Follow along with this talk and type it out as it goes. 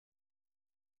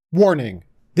Warning: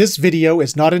 this video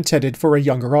is not intended for a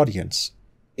younger audience.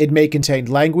 It may contain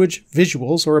language,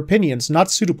 visuals, or opinions not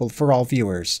suitable for all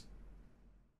viewers.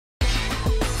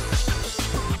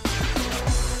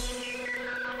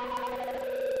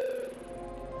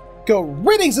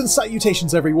 Greetings and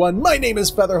salutations, everyone! My name is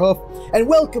Featherhoof, and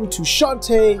welcome to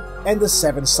Shantae and the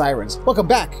Seven Sirens. Welcome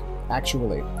back,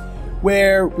 actually,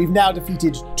 where we've now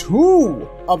defeated 2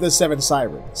 of the 7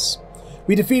 Sirens.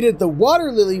 We defeated the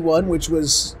Water Lily one, which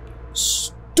was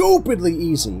stupidly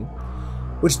easy,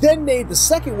 which then made the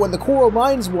second one, the Coral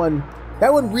Mines one,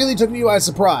 that one really took me by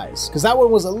surprise, because that one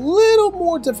was a little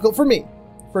more difficult for me.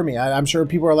 I'm sure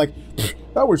people are like,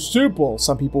 that was simple,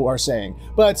 some people are saying,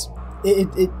 but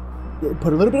it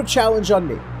put a little bit of challenge on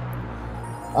me.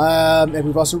 And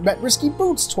we've also met Risky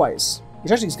Boots twice,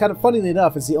 which actually is kind of, funnily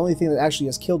enough, is the only thing that actually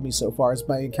has killed me so far, is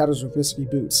my encounters with Risky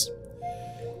Boots.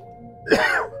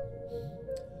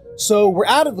 So we're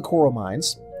out of the Coral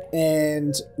Mines,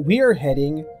 and we are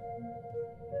heading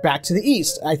back to the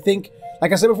east. I think,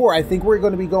 like I said before, I think we're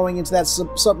going to be going into that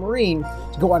submarine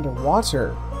to go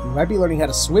underwater. We might be learning how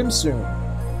to swim soon.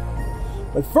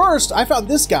 But first, I found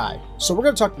this guy, so we're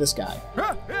going to talk to this guy.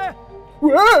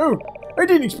 Whoa! I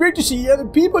didn't expect to see other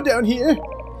people down here.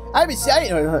 I'm a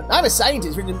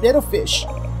scientist for the metalfish.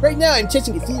 Right now, I'm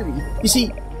testing a theory. You see,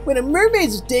 when a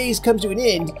mermaid's days come to an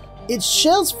end, its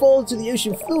shells fall to the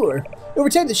ocean floor. Over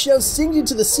time, the shells sink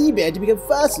into the seabed to become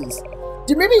fossils.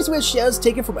 Do mermaids wear shells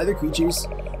taken from other creatures?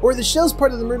 Or are the shells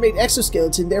part of the mermaid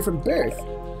exoskeleton there from birth?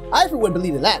 I, for one,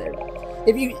 believe the latter.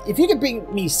 If you can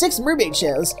bring me 6 mermaid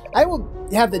shells, I will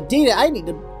have the data I need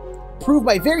to prove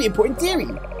my very important theory.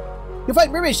 You'll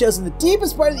find mermaid shells in the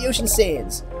deepest part of the ocean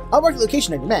sands. I'll mark the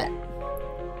location on your map.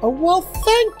 Oh, well,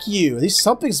 thank you. At least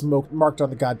something's marked on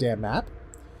the goddamn map.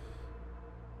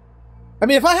 I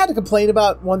mean, if I had to complain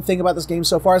about one thing about this game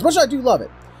so far, as much as I do love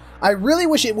it, I really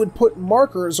wish it would put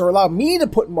markers, or allow me to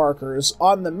put markers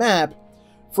on the map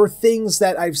for things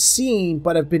that I've seen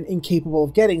but have been incapable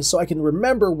of getting, so I can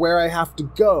remember where I have to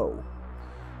go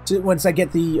once I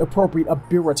get the appropriate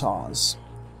abilities.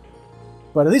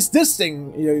 But at least this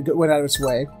thing, you know, went out of its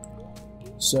way.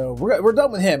 So we're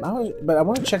done with him. But I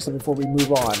want to check something before we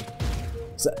move on.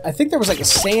 So I think there was like a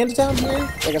sand down here,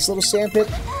 like a little sand pit.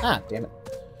 Ah, damn it.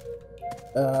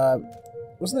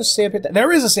 Wasn't there a sand pit?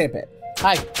 There is a sand pit.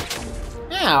 Hi.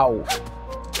 Ow.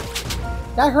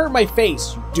 That hurt my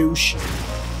face, you douche.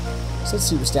 So let's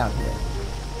see what's down here.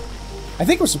 I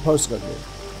think we're supposed to go here.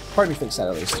 Part of me thinks that,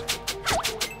 at least.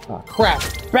 Oh, crap.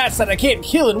 Bats that I can't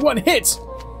kill in one hit!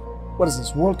 What is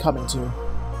this world coming to?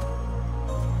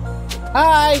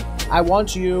 Hi! I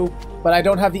want you, but I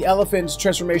don't have the elephant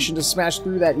transformation to smash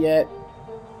through that yet.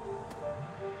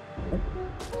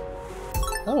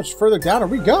 How much further down are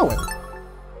we going?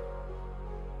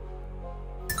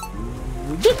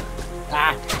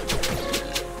 Ah!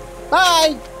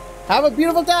 Bye! Have a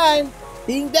beautiful time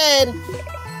being dead!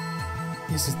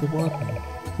 This is the warp room.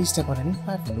 Please step on any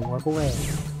platform to warp away.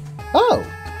 Oh!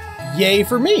 Yay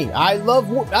for me! I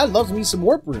love me some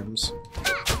warp rooms.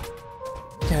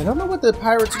 Yeah, I don't know what the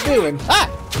pirates are doing. Ah!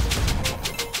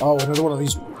 Oh, another one of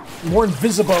these more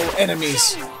invisible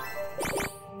enemies.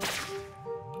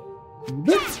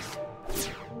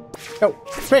 Oh,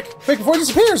 quick! Quick before it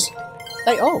disappears!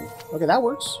 Hey, oh, okay, that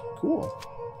works. Cool.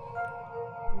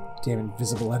 Damn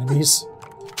invisible enemies.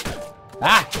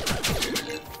 Ah!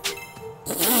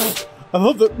 I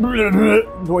love the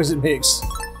noise it makes.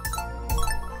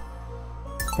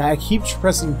 I keep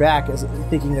pressing back as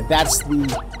thinking that that's the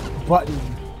button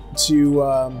to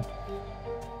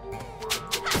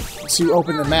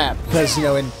open the map, because, you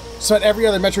know, in every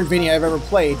other Metroidvania I've ever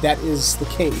played, that is the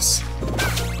case.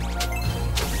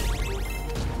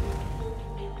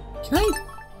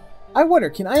 I wonder,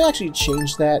 can I actually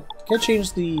change that? Can I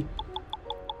change the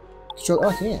control? Oh,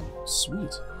 I can.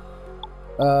 Sweet.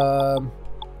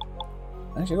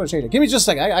 Actually, I'm gonna change it. Give me just a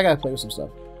second. I gotta play with some stuff.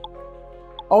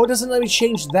 Oh, it doesn't let me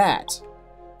change that.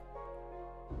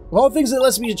 Of all the things that it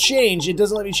lets me change, it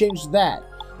doesn't let me change that.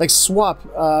 Like swap,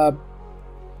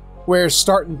 where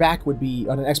start and back would be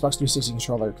on an Xbox 360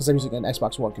 controller, because I'm using an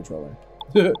Xbox One controller.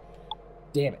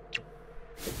 Damn it.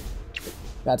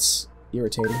 That's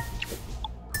irritating.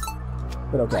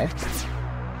 But okay.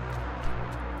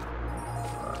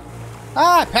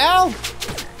 Ah, pal!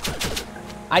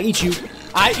 I eat you.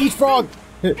 I eat frog!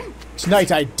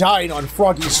 Tonight I dine on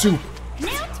froggy soup.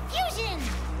 Mount Fusion!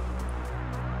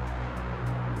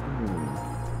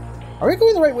 Are we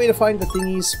going the right way to find the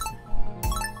thingies?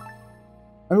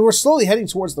 I mean, we're slowly heading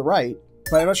towards the right,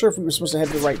 but I'm not sure if we were supposed to head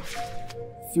to the right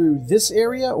through this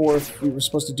area, or if we were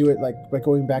supposed to do it like by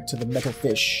going back to the metal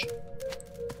fish.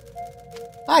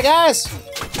 Hi, guys!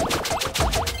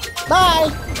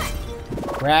 Bye!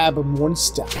 Grab him one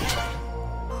step.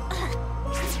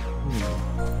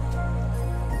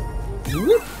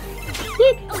 Whoop,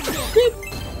 whoop, whoop.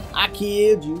 I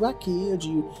killed you, I killed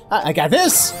you. I got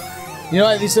this! You know,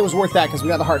 at least it was worth that because we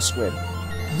got the heart squid.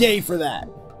 Yay for that.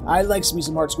 I like me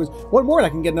some heart squids. One more and I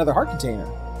can get another heart container.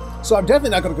 So I'm definitely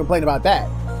not going to complain about that.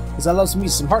 Because I love me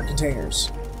some heart containers.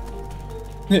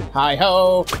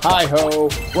 Hi-ho, hi-ho.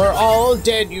 We're all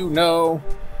dead, you know.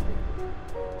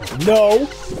 No.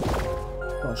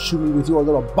 Don't shoot me with your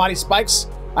little body spikes.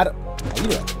 I don't... How you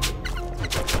doing?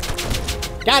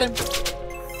 Got him.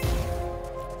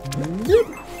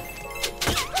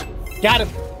 Got him.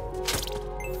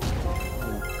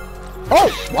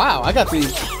 Oh, wow. I got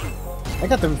these. I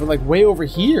got them from like way over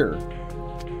here.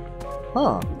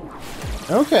 Huh.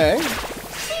 Okay.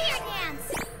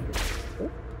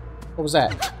 What was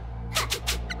that?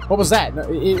 What was that? No,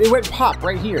 it went pop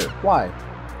right here. Why?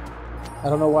 I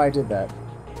don't know why I did that.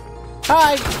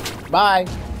 Hi! Bye!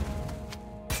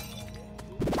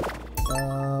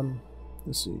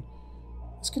 Let's see.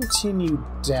 Let's continue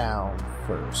down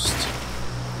first.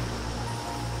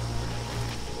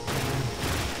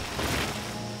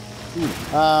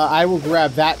 I will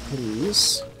grab that,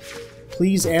 please.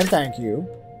 Please and thank you.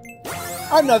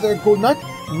 Another gold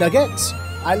nugget.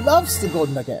 I love the gold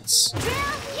nuggets.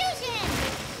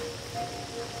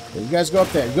 Okay, you guys go up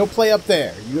there. You go play up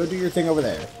there. You go do your thing over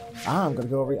there. I'm gonna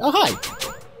go over here. Oh, hi!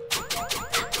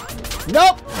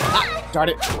 Nope! Ah, darn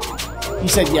it. He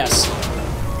said yes.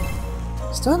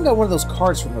 Still haven't got one of those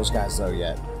cards from those guys, though,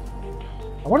 yet.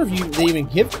 I wonder if they even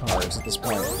give cards at this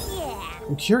point.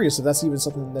 I'm curious if that's even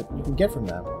something that you can get from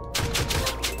them.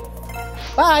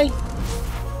 Bye!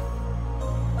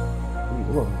 Ooh,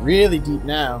 we're going really deep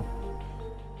now.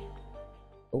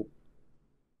 Oh.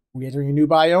 We entering a new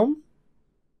biome?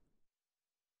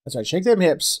 That's right, shake them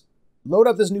hips. Load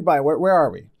up this new biome. Where are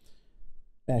we?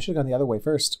 Man, I should have gone the other way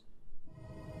first.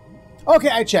 Okay,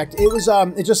 I checked. It was,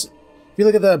 it just... If you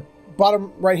look at the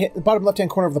bottom bottom left-hand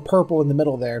corner of the purple in the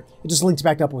middle there, it just links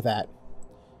back up with that.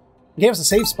 It gave us a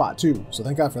save spot, too, so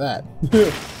thank God for that.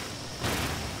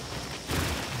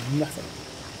 Nothing.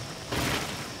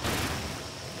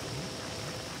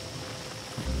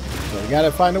 So we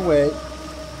gotta find a way.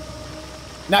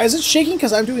 Now, is it shaking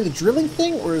because I'm doing the drilling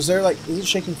thing, or is there, like, is it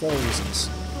shaking for other reasons?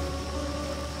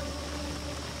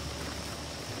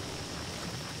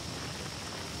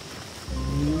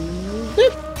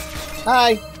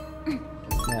 Hi!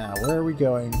 Now, where are we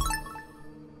going?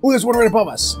 Ooh, there's one right above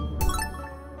us!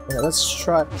 Okay, let's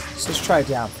try it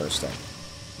down first then.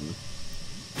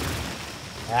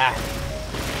 Ah.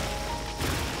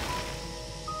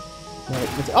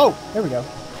 Oh, there we go.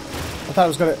 I thought I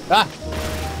was gonna... Ah!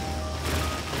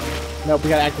 Nope, we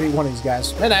gotta activate one of these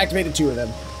guys. And I activated two of them.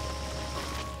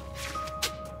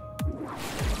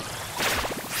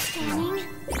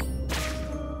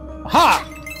 Aha!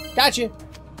 Gotcha!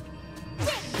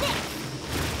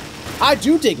 I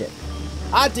do dig it.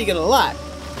 I dig it a lot.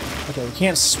 Okay, we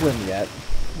can't swim yet.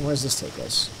 Where does this take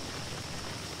us?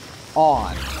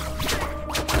 On.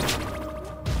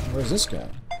 Where does this go?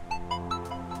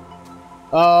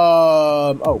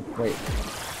 Oh, wait.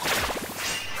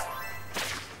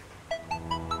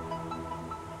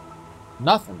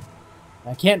 Nothing.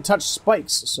 I can't touch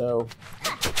spikes, so...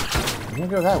 I can't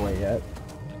go that way yet.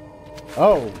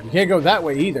 Oh, you can't go that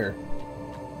way either.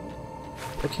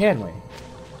 Or can we?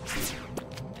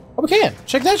 Oh, we can!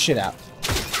 Check that shit out!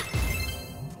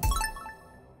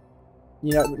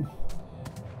 You know...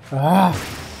 I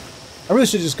really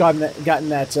should have just gotten that,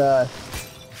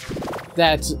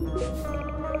 that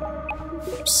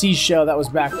seashell that was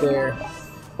back there.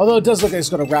 Although it does look like it's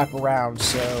going to wrap around,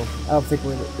 so I don't think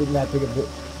we're in that big of a...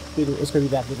 It's going to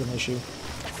be that big of an issue.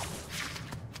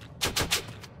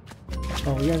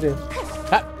 Oh, what are you going to do?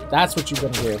 That's what you're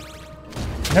going to do.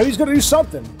 Now he's going to do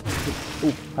something!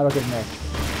 Ooh, how do I get in there?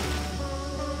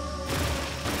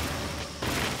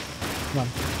 Come on,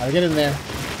 how do I get in there?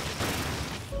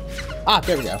 Ah,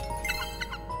 there we go.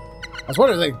 I was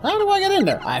wondering, how do I get in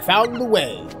there? I found the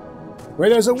way. Where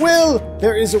there's a will,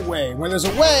 there is a way. Where there's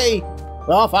a way,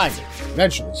 well, I'll find it.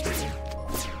 Eventually speaking.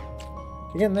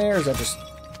 Can I get in there, or is that just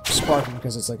sparking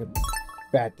because it's like a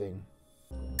bad thing?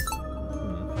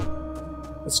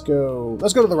 Let's go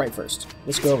to the right first.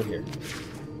 Let's go over here.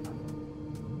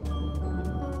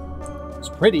 It's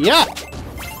pretty, yeah!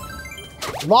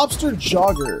 Lobster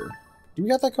Jogger. Do we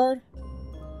got that card?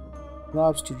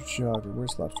 Lobster Jogger.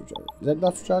 Where's Lobster Jogger? Is that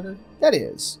Lobster Jogger? That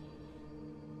is.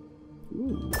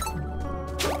 Ooh.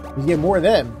 We can get more of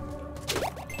them.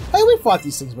 Hey, we fought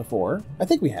these things before. I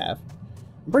think we have.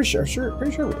 I'm pretty sure we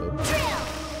did.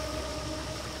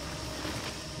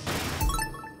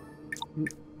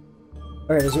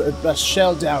 Okay, there's a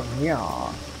shell down here.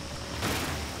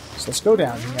 So let's go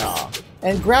down here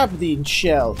and grab the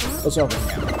shell that's over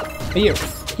here. Hey, you.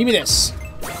 Give me this.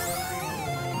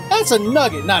 That's a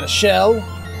nugget, not a shell.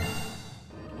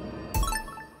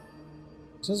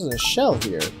 This is a shell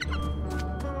here.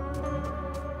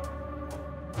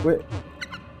 Wait.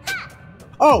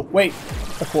 Oh, wait.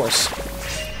 Of course.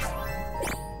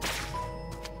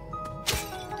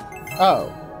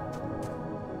 Oh.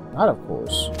 Not of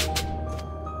course.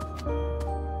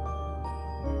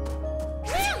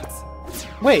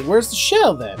 Wait, where's the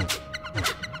shell then?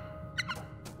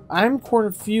 I'm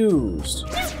confused.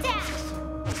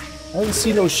 I didn't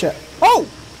see no shell. Oh!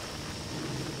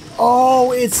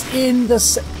 Oh, it's in the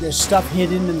there's stuff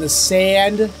hidden in the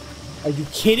sand. Are you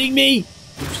kidding me?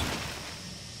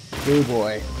 Oh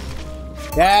boy.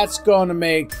 That's gonna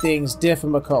make things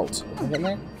difficult. Can I get in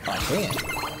there? Oh, I can.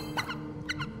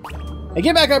 Hey,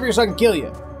 get back up here so I can kill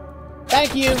you.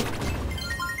 Thank you.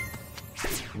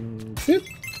 Boop.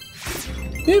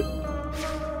 Boop.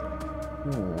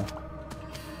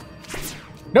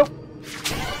 Nope.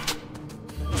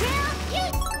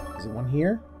 Is it one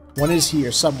here? One is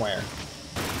here somewhere.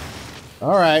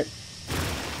 Alright.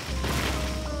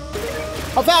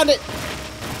 I found it!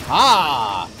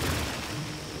 Ah!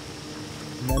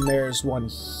 And then there's one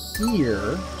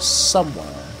here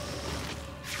somewhere.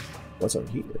 What's over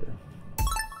here?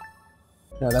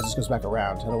 No, that just goes back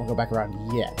around. I don't want to go back around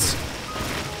yet.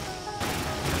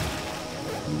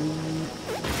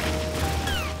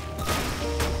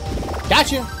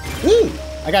 Gotcha! Ooh!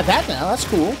 I got that now. That's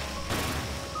cool.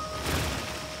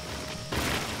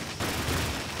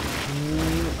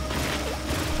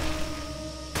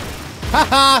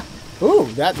 Haha! Ooh,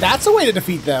 that's a way to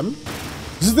defeat them.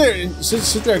 Sit there and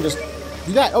just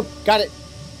do that. Oh, got it.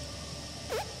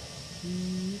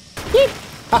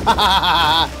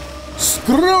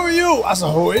 Screw you,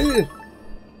 asshole!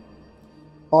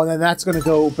 Oh, then that's gonna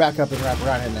go back up and wrap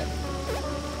around, isn't it?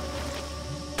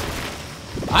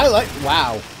 I like.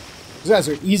 Wow, these guys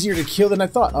are easier to kill than I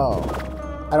thought. Oh,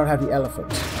 I don't have the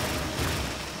elephant.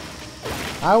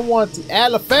 I want the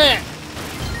elephant.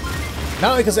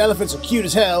 Not only because elephants are cute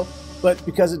as hell, but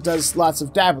because it does lots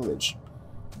of damage.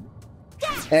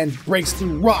 And breaks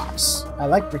through rocks. I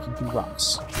like breaking through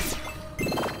rocks.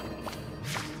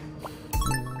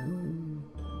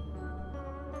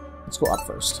 Let's go up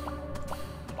first.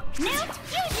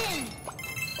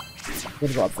 We're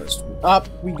gonna go up first. Up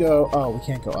we go. Oh, we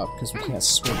can't go up because we can't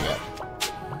swim yet.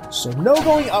 So no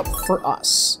going up for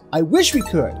us. I wish we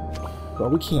could, but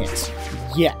we can't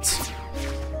yet.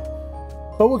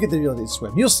 But we'll get the ability to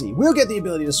swim. You'll see. We'll get the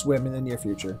ability to swim in the near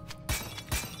future.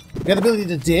 We have the ability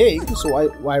to dig, so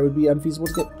why would it be unfeasible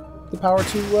to get the power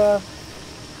to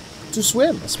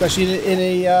swim, especially in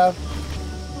a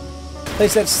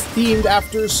place that's themed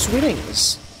after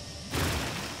swimmings.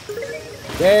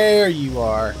 There you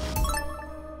are.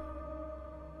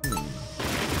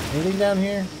 Anything down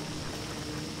here?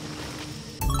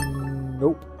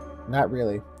 Nope, not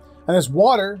really. And there's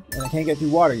water, and I can't get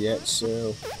through water yet,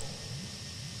 so.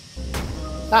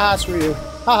 Haha, screw you.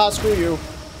 Haha, screw you.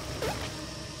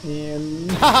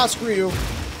 And haha, screw you.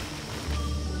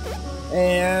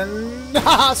 And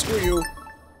haha, screw you.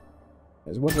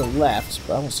 There's one to the left,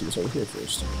 but I want to see what's over here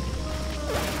first.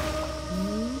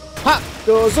 Ha!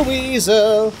 Goes the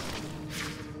weasel.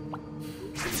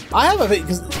 I have a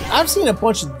because I've seen a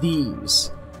bunch of these.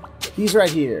 These right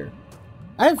here.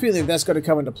 I have a feeling that's going to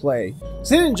come into play.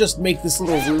 So they didn't just make this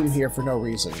little room here for no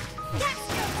reason.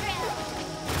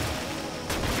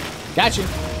 Gotcha.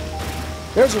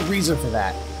 There's a reason for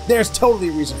that. There's totally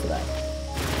a reason for that.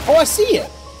 Oh, I see it.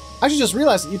 I just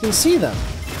realized that you can see them.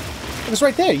 It's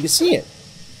right there. You can see it.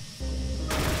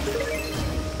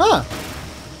 Huh.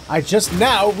 I just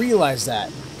now realized that.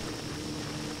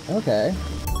 Okay.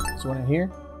 Is one in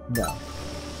here? No.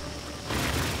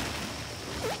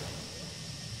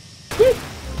 Whee!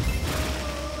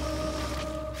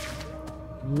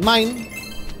 Mine.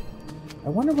 I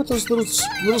wonder what those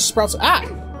little sprouts. Ah!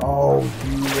 Oh,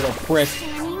 you little prick!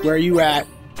 Where are you at?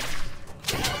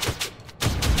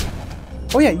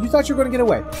 Oh yeah, you thought you were going to get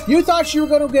away. You thought you were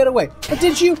going to get away, but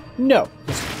did you? No.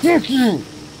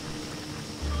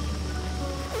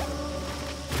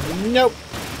 Nope.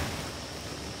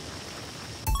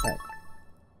 Okay.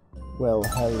 Well,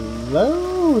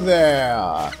 hello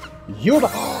there. You're the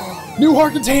new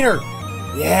heart container.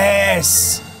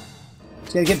 Yes.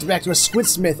 Just gotta get back to a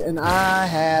squidsmith, and I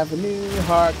have a new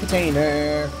heart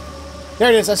container. There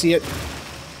it is. I see it.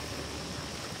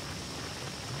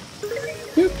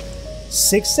 Boop.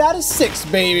 6 out of 6,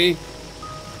 baby.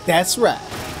 That's right.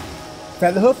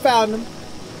 Featherhoof found him.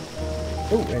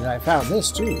 Oh, and I found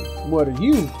this too. What are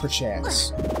you,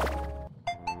 perchance?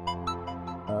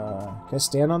 Can I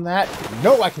stand on that?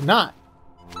 No, I cannot.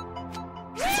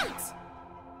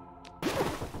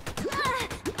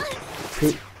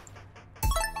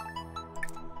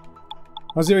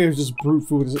 I was going to just brute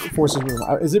force this room.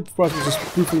 Is it supposed to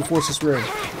just brute force this room?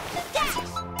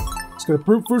 It's going to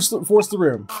brute force the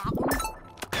room.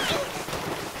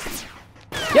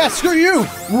 Yeah, screw you,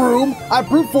 room! I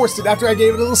brute forced it after I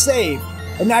gave it a little save.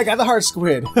 And now I got the heart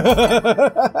squid.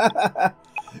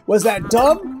 Was that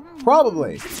dumb?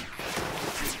 Probably.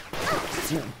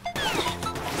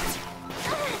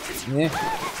 Yeah.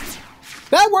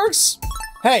 That works!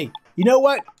 Hey, you know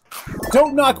what?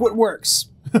 Don't knock what works.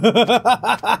 Okay,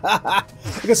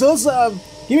 so let's,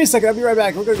 give me a second, I'll be right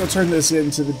back. We're gonna go turn this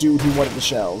into the dude who wanted the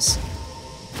shells.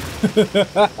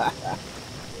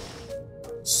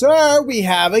 Sir, we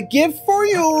have a gift for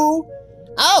you!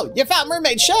 Oh, you found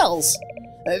mermaid shells!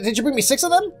 Did you bring me 6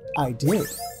 of them? I did.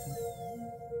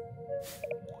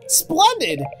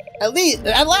 Splendid!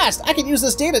 At last, I can use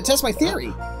this data to test my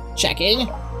theory. Checking.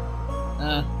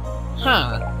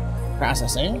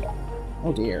 Processing.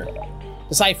 Oh dear.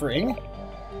 Deciphering.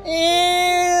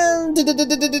 And...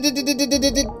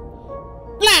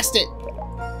 Blast it!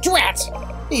 Drat!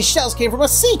 These shells came from a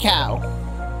sea cow!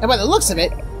 And by the looks of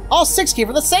it, all 6 came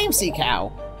from the same sea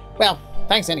cow. Well,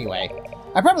 thanks anyway.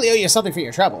 I probably owe you something for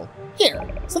your trouble. Here,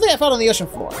 something I found on the ocean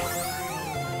floor.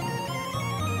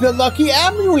 The lucky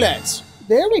amulet!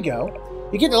 There we go.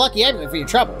 You get the lucky amulet for your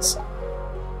troubles.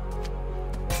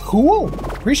 Cool.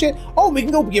 Appreciate it. Oh, we can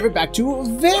go give it back to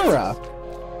Vera.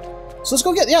 So let's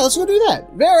go let's go do that.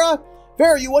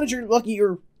 Vera, you wanted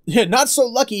your not so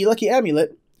lucky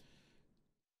amulet.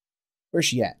 Where's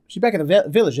she at? She's back in the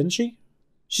village, isn't she?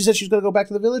 She said she was going to go back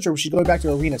to the village, or was she going back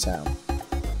to Arena Town?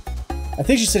 I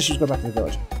think she said she was going back to the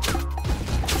village.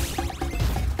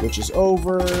 Which is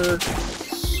over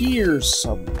here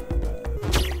somewhere.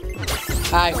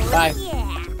 Hi.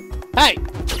 Hey!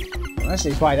 When I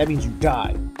say bye, that means you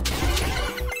die.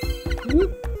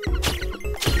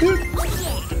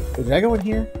 Oh, did I go in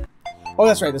here? Oh,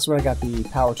 that's right. That's when I got the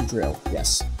power to drill.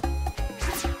 Yes.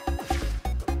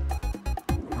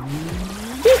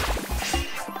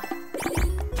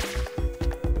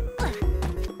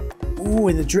 Ooh,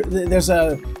 and there's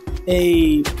a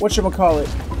whatchamacallit?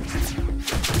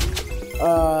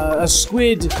 A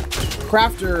squid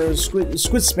crafter, a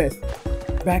squid smith,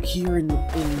 back here in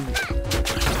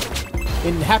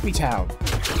Happy Town.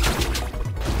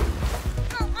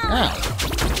 Ow.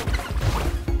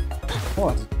 Oh,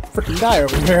 I freaking die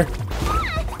over here.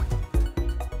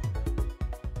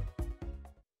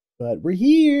 But we're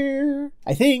here,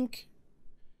 I think.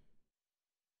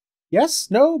 Yes?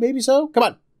 No? Maybe so? Come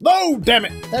on. No! Damn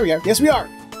it! There we go. Yes, we are.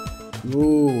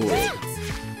 Ooh.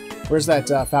 Where's that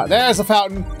fountain? There's the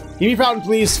fountain. Give me fountain,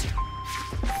 please.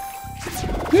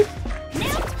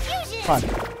 Come on.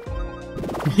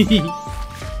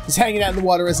 He's hanging out in the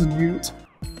water as a newt.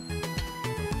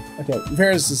 Okay,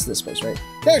 Vera's is this place, right?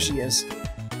 There she is.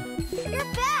 You're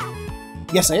back!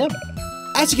 Yes, I am.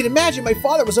 As you can imagine, my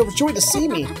father was overjoyed to see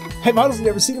me. I've honestly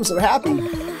never seen him so happy.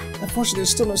 Unfortunately, there's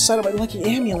still no sign of my lucky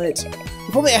amulet.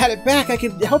 If only I had it back, I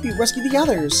could help you rescue the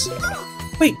others.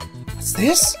 Wait, what's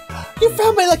this? You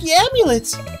found my lucky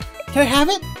amulet! Can I have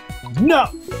it? No!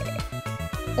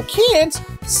 I can't?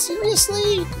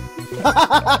 Seriously?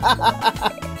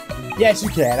 Yes, you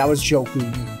can. I was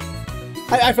joking.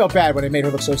 I felt bad when I made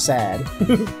her look so sad.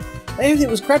 Everything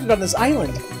was crafted on this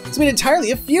island. It's made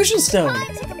entirely of fusion stone.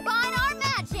 Time to combine our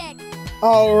magic!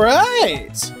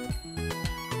 Alright!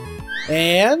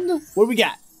 And what do we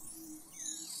got?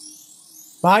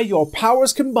 By your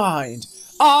powers combined,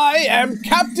 I am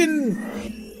Captain...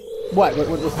 What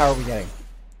power are we getting?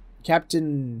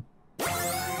 Captain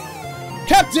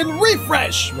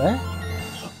Refresh! What?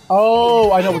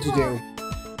 Oh, I know what to do.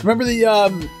 Remember the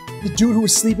dude who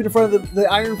was sleeping in front of the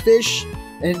iron fish?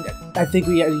 And I think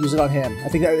we had to use it on him. I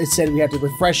think it said we had to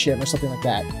refresh him or something like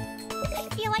that. I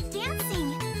feel like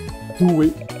dancing. Do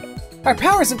it. Our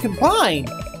powers have combined.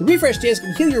 The refresh dance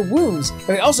can heal your wounds,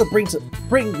 but it also bring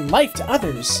life to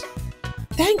others.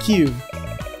 Thank you.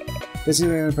 Does he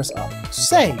press up?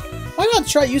 Say, why not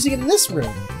try using it in this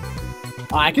room?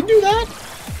 I can do that.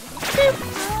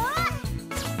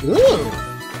 Ooh.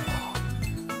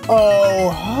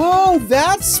 Oh,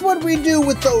 that's what we do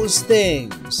with those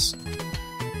things.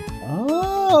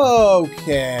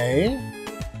 Okay.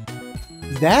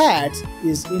 That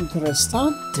is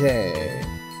interessante.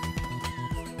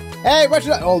 Hey, watch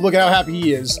it! Oh, look at how happy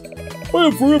he is. I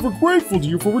am forever grateful to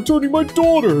you for returning my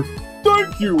daughter.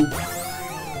 Thank you.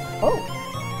 Oh.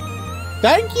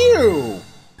 Thank you.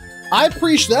 I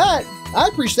appreciate that. I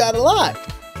appreciate that a lot.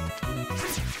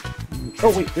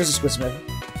 Oh, wait, there's a Squidsmith.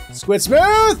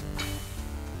 Squidsmith!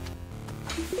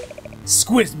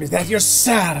 Squidsmith at your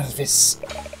service.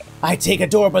 I take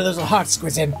adorable little heart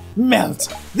squids and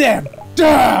melt them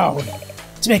down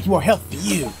to make more health for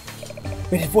you.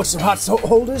 Ready for some heart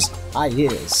holders? I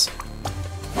is.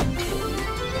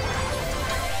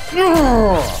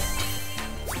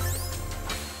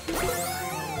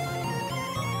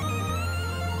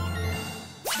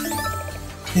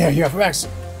 There you have max.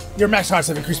 Your max hearts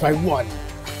have increased by 1.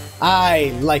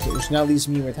 I like it, which now leaves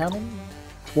me with how many?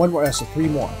 1 more, so 3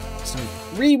 more. So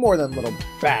 3 more than little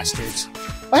bastards.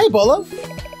 Oh, hey, Bolo!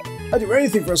 I'd do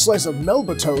anything for a slice of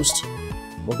Melba toast.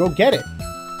 We'll go get it.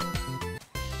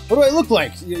 What do I look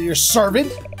like? Your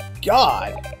servant?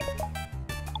 God.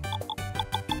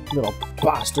 Little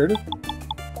bastard.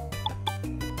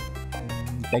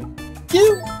 Thank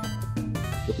you.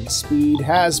 Whipping speed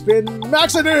has been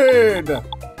maxed.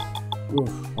 Oof.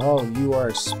 Oh, you are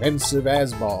expensive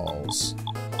as balls.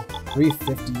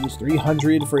 350, use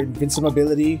 300 for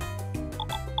invincibility.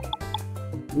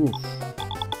 Oof.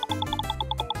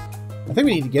 I think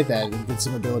we need to get that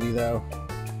invincibility though.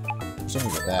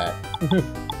 Something like that.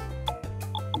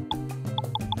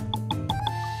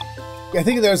 I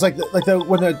think there was like the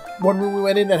when the one room we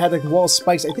went in that had like the wall of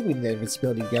spikes. I think we need that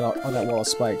invincibility to get on that wall of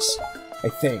spikes. I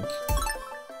think.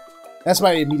 That's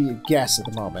my immediate guess at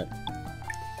the moment.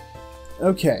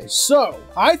 Okay, so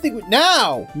I think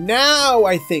now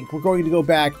I think we're going to go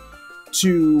back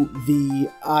to the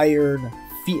Iron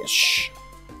Fish.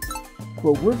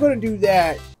 But we're going to do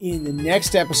that in the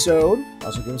next episode.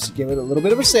 Also, give it a little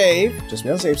bit of a save, just be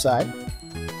on the safe side.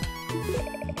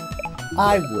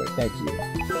 I would, thank you.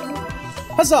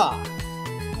 Huzzah!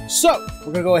 So,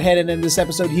 we're going to go ahead and end this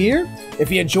episode here.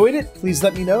 If you enjoyed it, please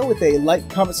let me know with a like,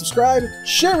 comment, subscribe,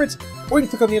 share it, or you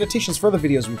can click on the annotations for other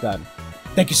videos we've done.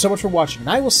 Thank you so much for watching, and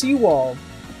I will see you all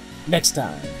next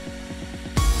time.